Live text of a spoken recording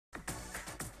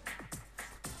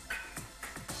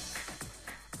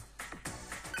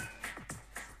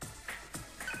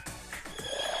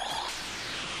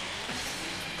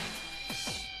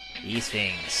These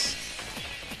things.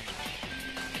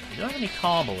 We don't have any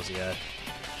combos yet.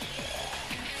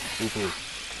 Boo-boo.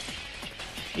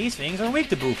 These things are weak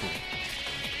to boo-boo.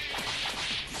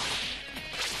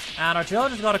 And our Joe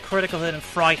just got a critical hit and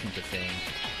frightened the thing.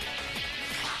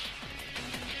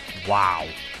 Wow.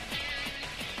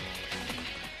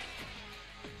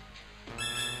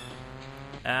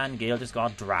 And Gale just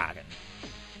got Dragon.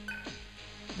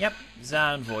 Yep,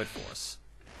 Zan Void Force.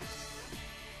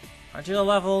 Our Jill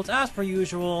leveled, as per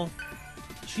usual.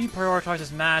 She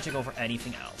prioritizes magic over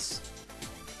anything else.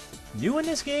 New in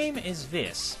this game is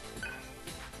this.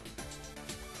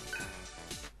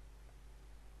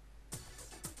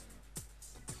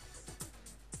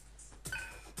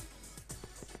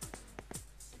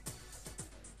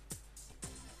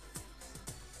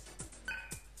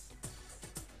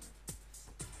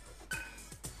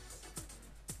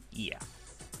 Yeah.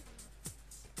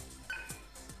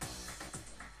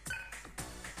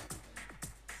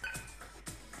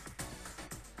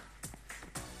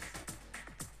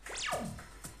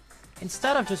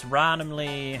 Instead of just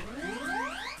randomly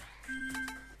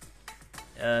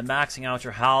maxing out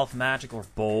your health, magic, or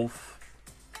both,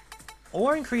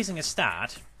 or increasing a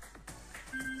stat,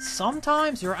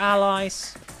 sometimes your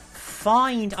allies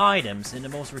find items in the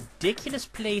most ridiculous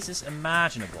places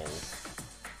imaginable.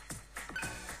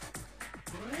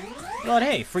 But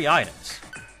hey, free items.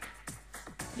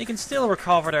 They can still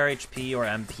recover their HP or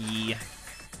MP,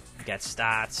 get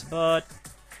stats, but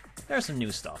there's some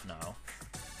new stuff now.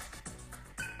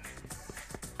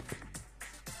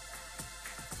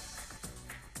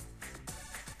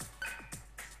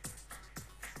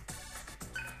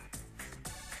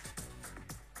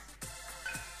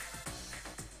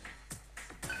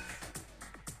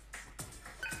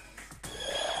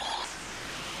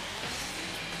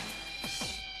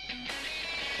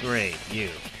 Great,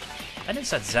 you. I didn't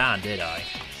set Zan, did I?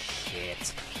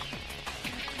 Shit.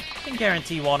 I can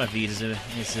guarantee one of these is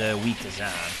weak to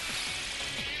Zan.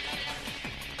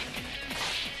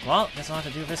 Well, guess I'll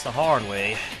have to do this the hard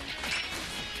way.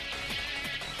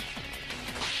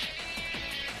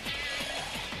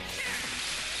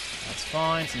 That's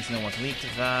fine, since no one's weak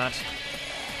to that.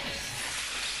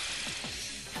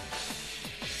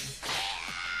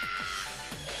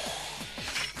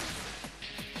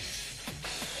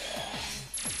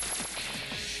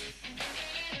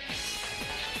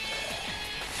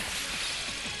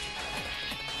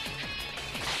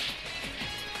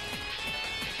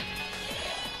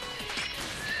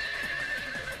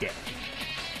 Dead.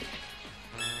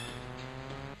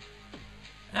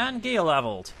 And Gale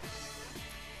leveled.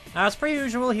 As per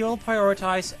usual, he will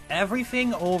prioritize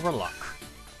everything over luck.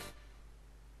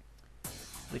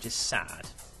 Which is sad.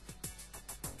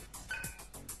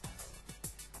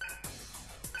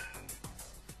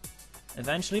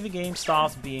 Eventually the game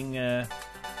stops being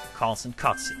constant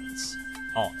cutscenes.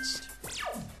 Honest.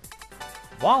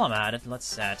 While I'm at it, let's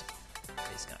set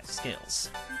this guy's skills.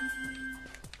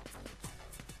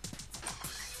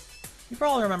 You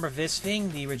probably remember this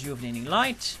thing, the Rejuvenating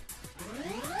Light.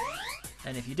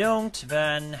 And if you don't,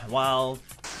 then, well...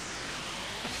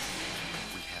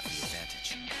 We have the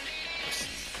advantage.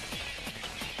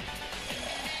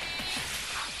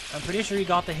 I'm pretty sure you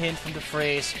got the hint from the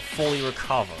phrase, fully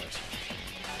recovered.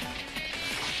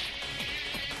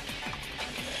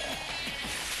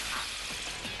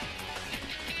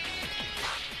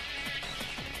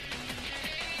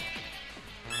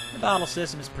 The battle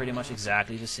system is pretty much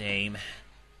exactly the same.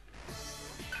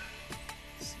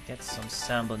 Let's get some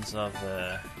semblance of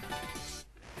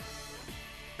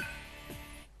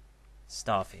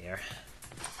stuff here.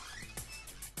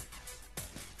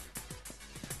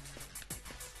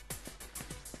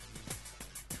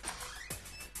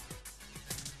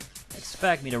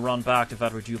 Expect me to run back to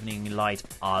that Rejuvenating Light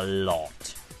a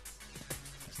lot.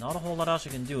 There's not a whole lot else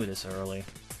you can do this early.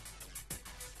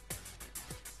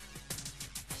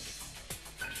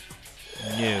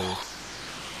 No.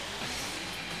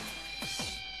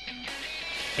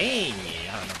 Hey,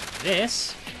 I don't know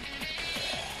this.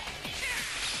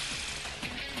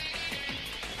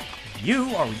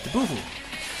 You are weak to Boo-Boo.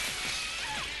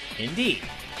 Indeed.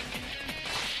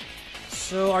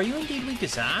 So, are you indeed weak to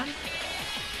Zan?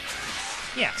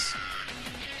 Yes.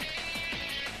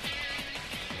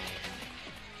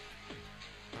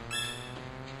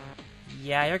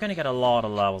 Yeah, you're gonna get a lot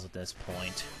of levels at this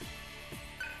point.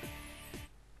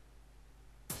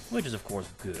 Which is, of course,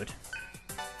 good.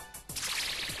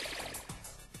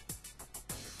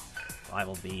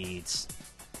 Rival beads.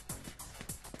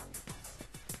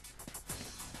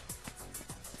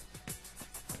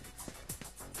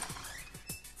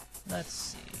 Let's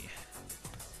see.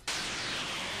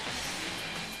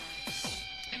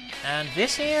 And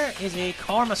this here is a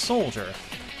Karma Soldier.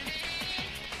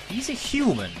 He's a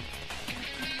human.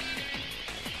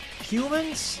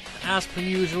 Humans, as per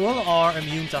usual, are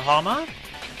immune to Hama.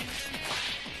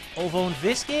 Although in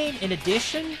this game, in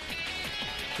addition,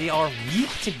 they are weak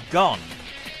to Gun.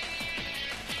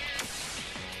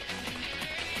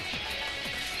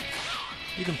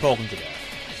 You can poke them to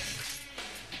death.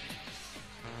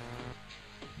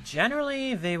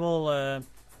 Generally, they will,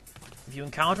 if you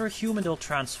encounter a human, they'll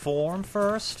transform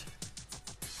first.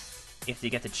 If they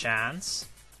get the chance.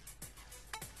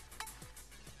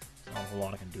 There's not a whole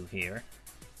lot I can do here.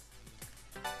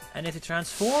 And if they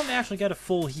transform, they actually get a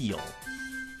full heal.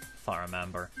 If I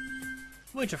remember.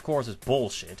 Which, of course, is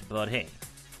bullshit, but hey.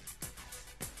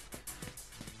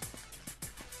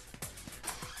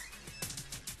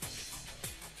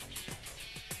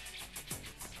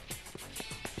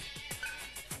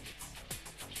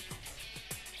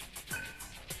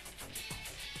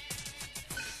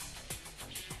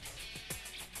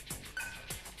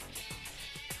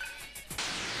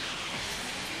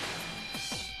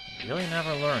 Really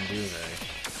never learn, do they?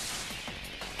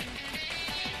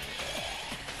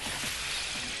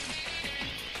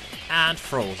 And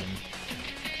frozen.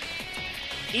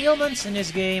 Ailments in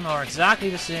this game are exactly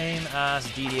the same as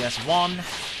DDS1,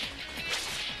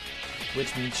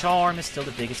 which means Charm is still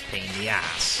the biggest pain in the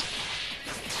ass.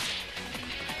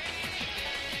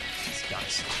 This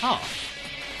guy's tough.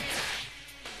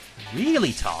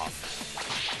 Really tough.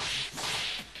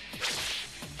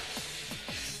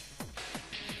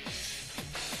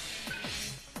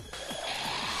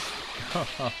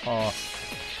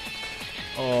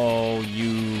 Oh,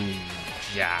 you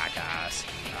jackass,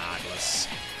 Douglas.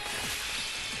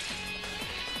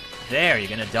 There, you're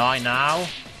gonna die now?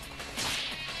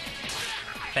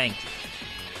 Thank you.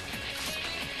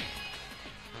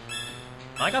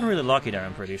 I got really lucky there,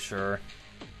 I'm pretty sure.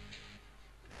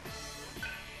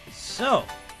 So,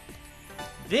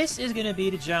 this is gonna be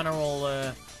the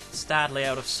general stat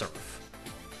layout of Surf.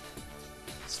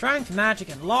 Strength, magic,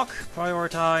 and luck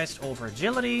prioritized over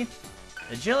agility.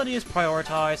 Agility is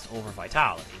prioritized over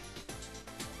vitality.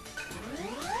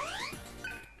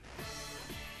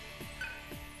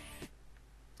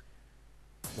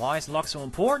 Why is luck so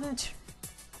important?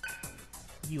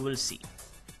 You will see.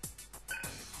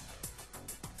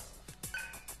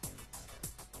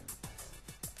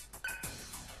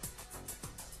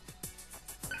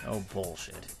 Oh,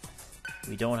 bullshit.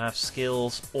 We don't have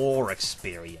skills or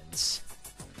experience.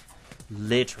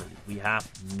 Literally, we have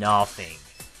nothing.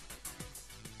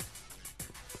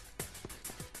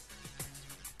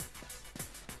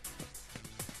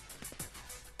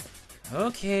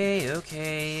 Okay,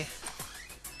 okay.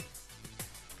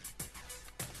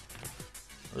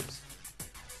 Oops.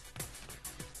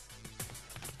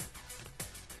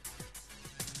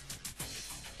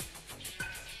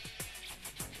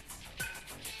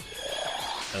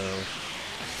 Oh.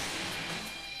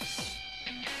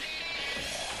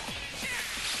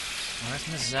 Where's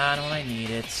Mazan when I need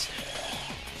it?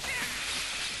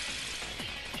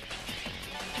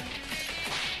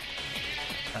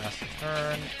 Pass the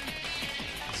turn.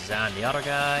 Zan, the other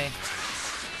guy.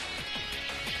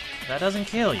 That doesn't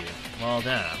kill you. Well,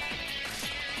 damn.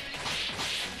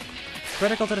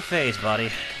 Critical to the face, buddy.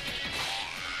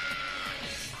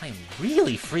 I'm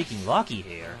really freaking lucky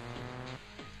here.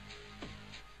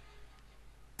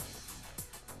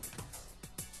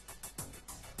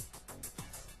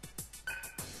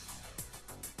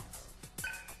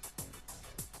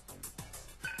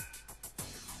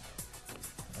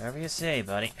 Whatever you say,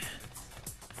 buddy.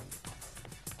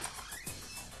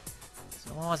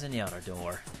 So what was in the other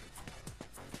door?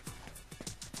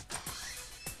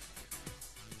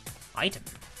 Item.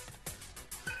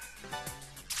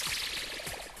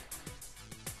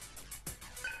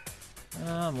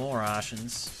 More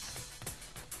rations.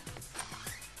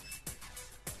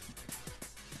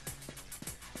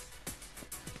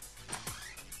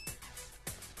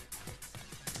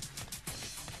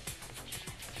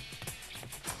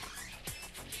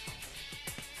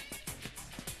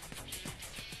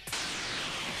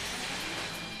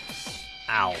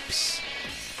 Alps.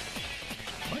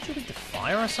 Aren't you weak to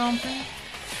fire or something?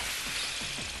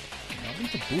 Not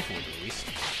weak to Bufo at least.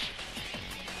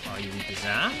 Are you weak to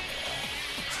Zan?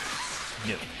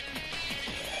 No.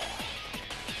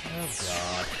 Oh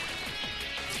god.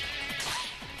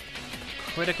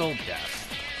 Critical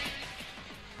death.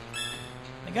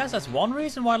 I guess that's one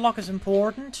reason why luck is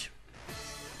important.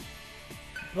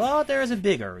 But there is a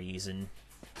bigger reason.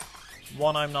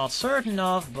 One I'm not certain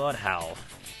of, but hell.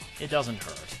 It doesn't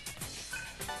hurt.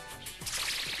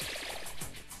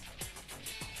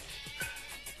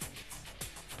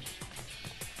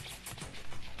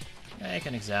 I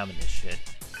can examine this shit.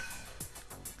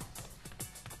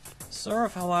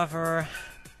 Surf, however,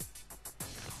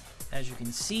 as you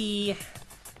can see,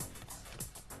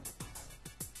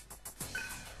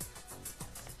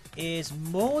 is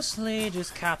mostly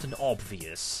just Captain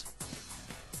Obvious.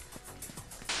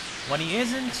 When he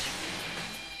isn't,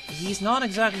 he's not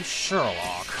exactly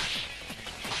Sherlock.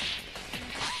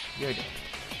 You're dead.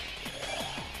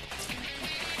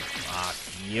 Fuck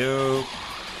you.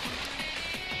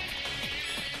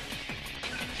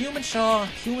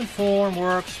 Human form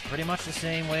works pretty much the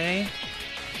same way.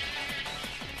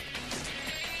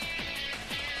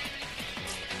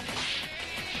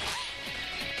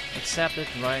 Except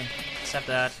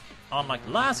that, unlike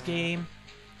the last game,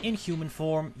 in human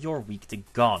form, you're weak to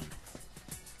gun.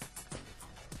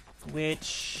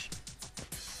 Which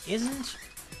is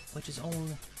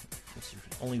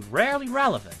only rarely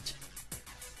relevant.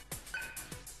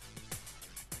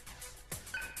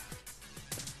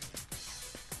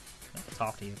 I'll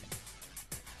talk to you.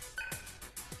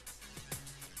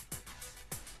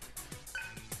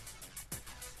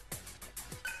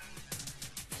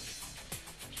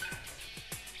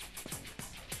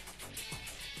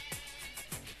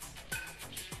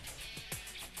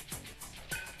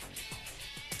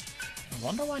 I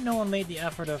wonder why no one made the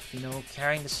effort of,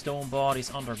 carrying the stone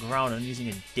bodies underground and using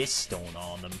a disc stone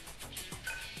on them.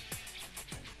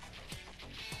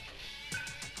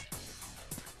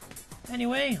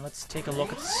 Anyway, let's take a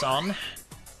look at the sun.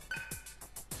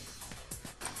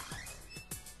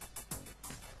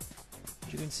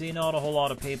 As you can see, not a whole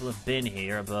lot of people have been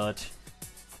here, but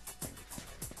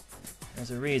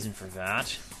there's a reason for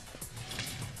that.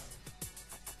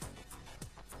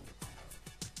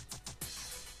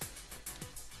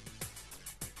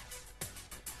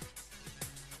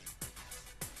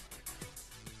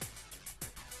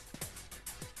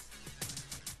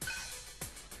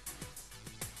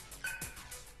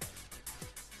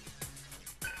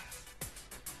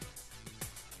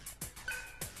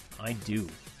 I do.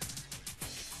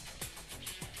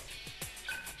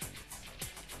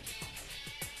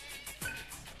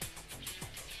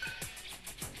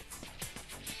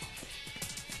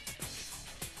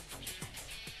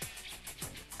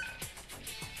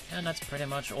 And that's pretty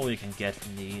much all you can get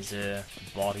from these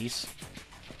bodies.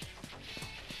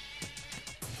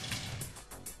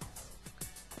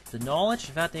 The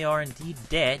knowledge that they are indeed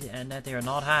dead and that they are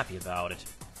not happy about it.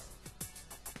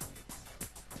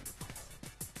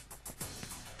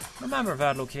 Remember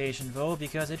that location, though,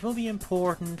 because it will be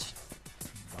important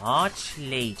much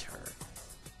later.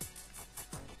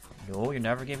 No, you're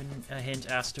never given a hint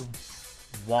as to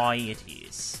why it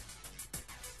is.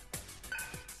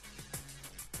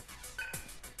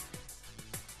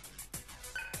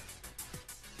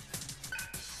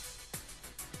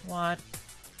 What?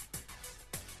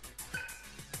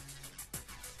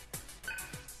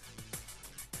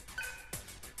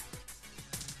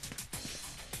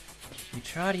 You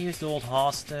try to use the old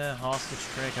hostage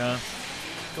trick, huh?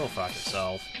 Go fuck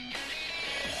yourself.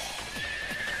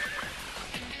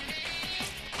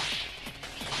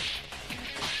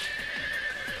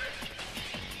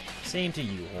 Same to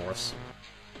you, horse.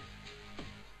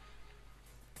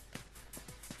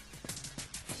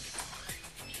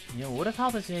 What if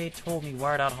Halbazay told me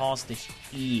where that hostage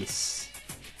is?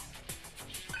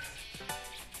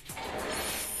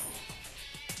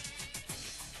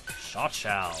 Shot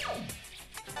shell.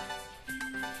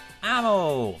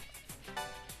 Ammo!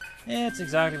 It's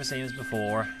exactly the same as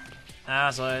before,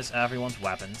 as is everyone's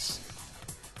weapons.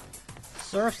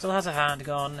 Surf still has a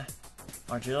handgun,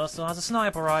 Argilla still has a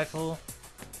sniper rifle,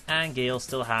 and Gale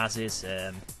still has his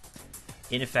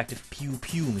ineffective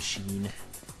pew-pew machine.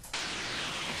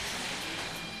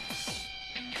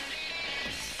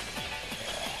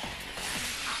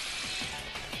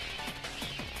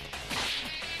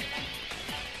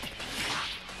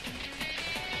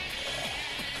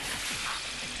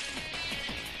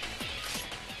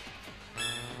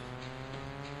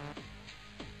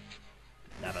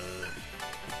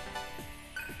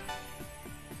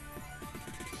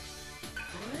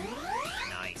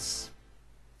 Nice.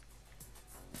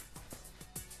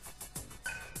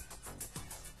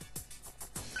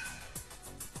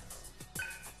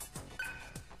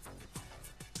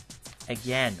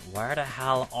 Again, where the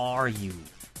hell are you?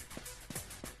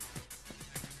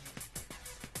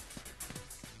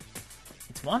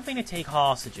 It's one thing to take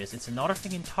hostages, it's another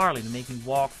thing entirely to make me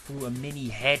walk through a mini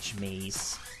hedge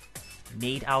maze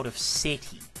made out of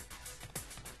city.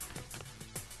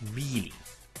 Really?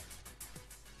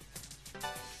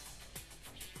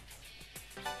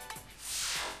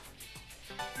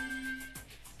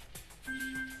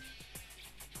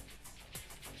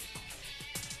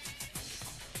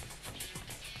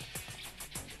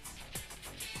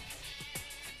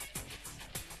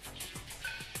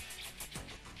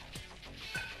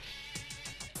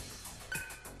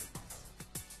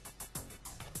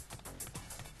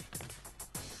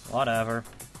 Whatever.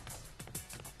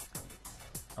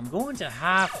 I'm going to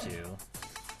have to,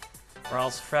 or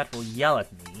else Fred will yell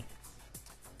at me.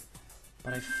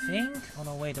 But I think... Oh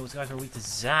no, wait, those guys were weak to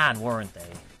Zan, weren't they?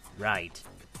 Right.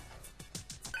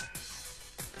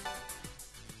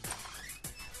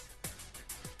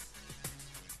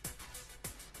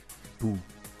 Boo.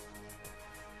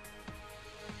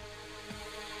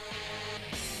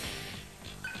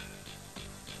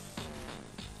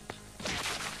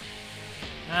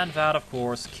 And that, of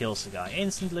course, kills the guy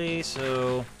instantly,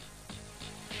 so...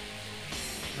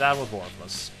 that was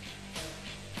worthless.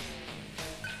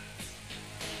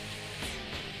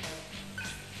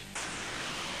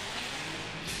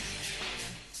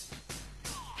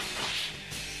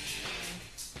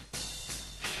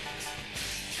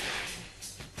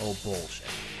 Oh, bullshit.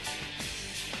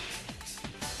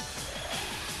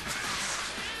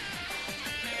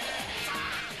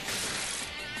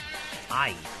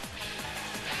 Aye.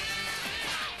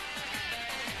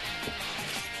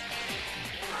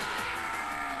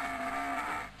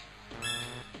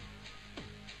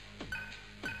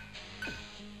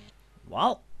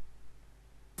 Well.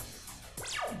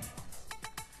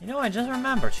 You know, I just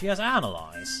remembered she has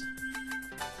Analyze.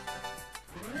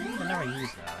 I never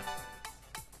used that.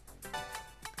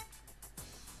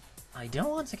 I don't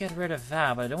want to get rid of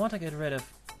that, but I don't want to get rid of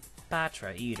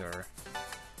Patra either.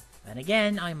 And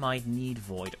again, I might need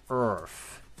Void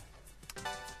Earth.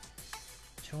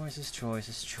 Choices,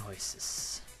 choices,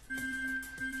 choices.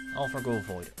 I'll forgo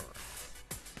Void Earth.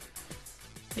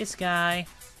 This guy...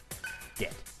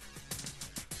 dead.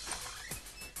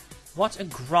 What a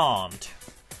grand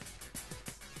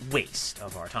waste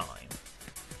of our time.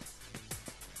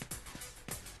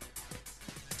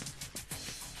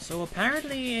 So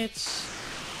apparently it's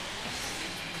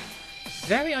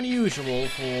very unusual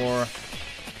for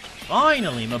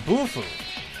finally Mabufu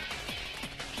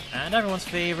and everyone's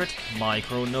favorite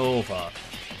Micronova,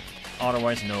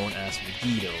 otherwise known as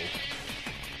Megiddo.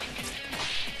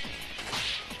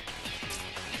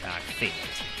 Attack failed.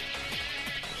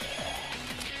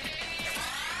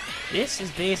 This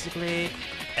is basically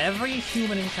every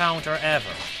human encounter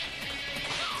ever.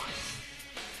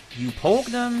 You poke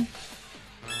them,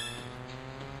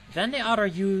 then they either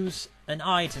use an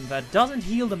item that doesn't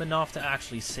heal them enough to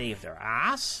actually save their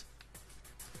ass,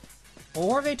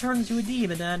 or they turn into a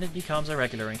demon and it becomes a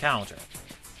regular encounter.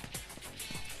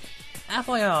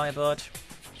 FYI, but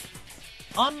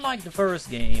unlike the first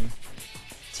game,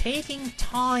 taking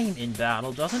time in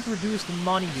battle doesn't reduce the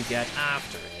money you get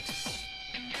after it,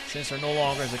 since there no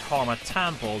longer is a Karma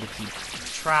Temple to keep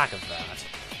track of that.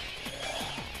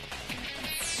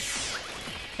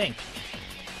 Think.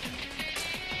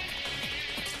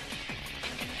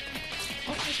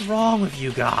 What is wrong with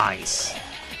you guys?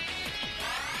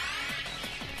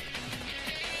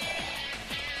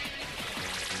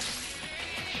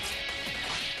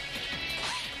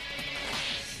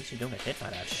 At least you don't get hit by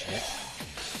that shit.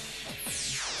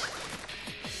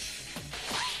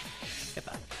 Get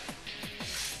back.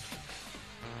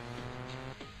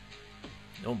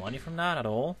 No money from that at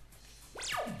all?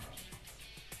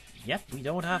 Yep, we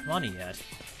don't have money yet.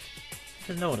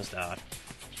 Just noticed that.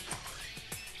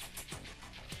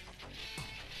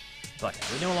 But yeah,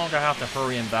 we no longer have to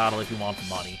hurry in battle if we want the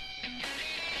money.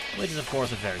 Which is of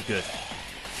course a very good thing.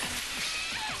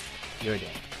 You're dead.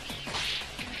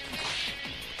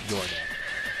 You're dead.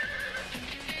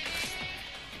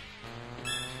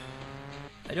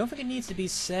 I don't think it needs to be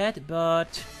said,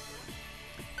 but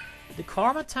the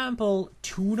Karma Temple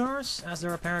tuners, as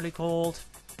they're apparently called,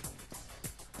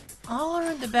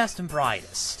 aren't the best and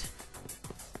brightest.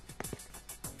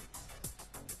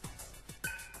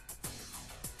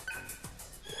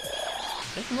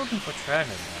 Just looking for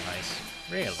treasure, guys.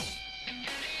 Really.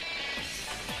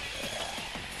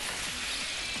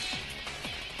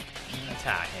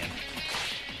 Attack him.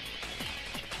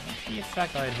 Not the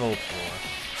effect I'd hoped for.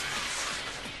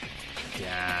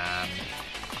 Damn.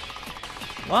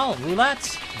 Well,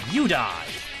 roulette, you die.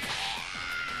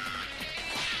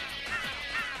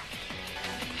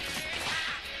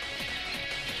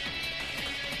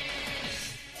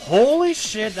 Holy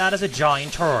shit, that is a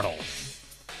giant turtle.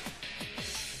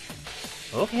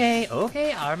 Okay,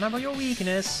 I remember your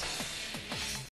weakness.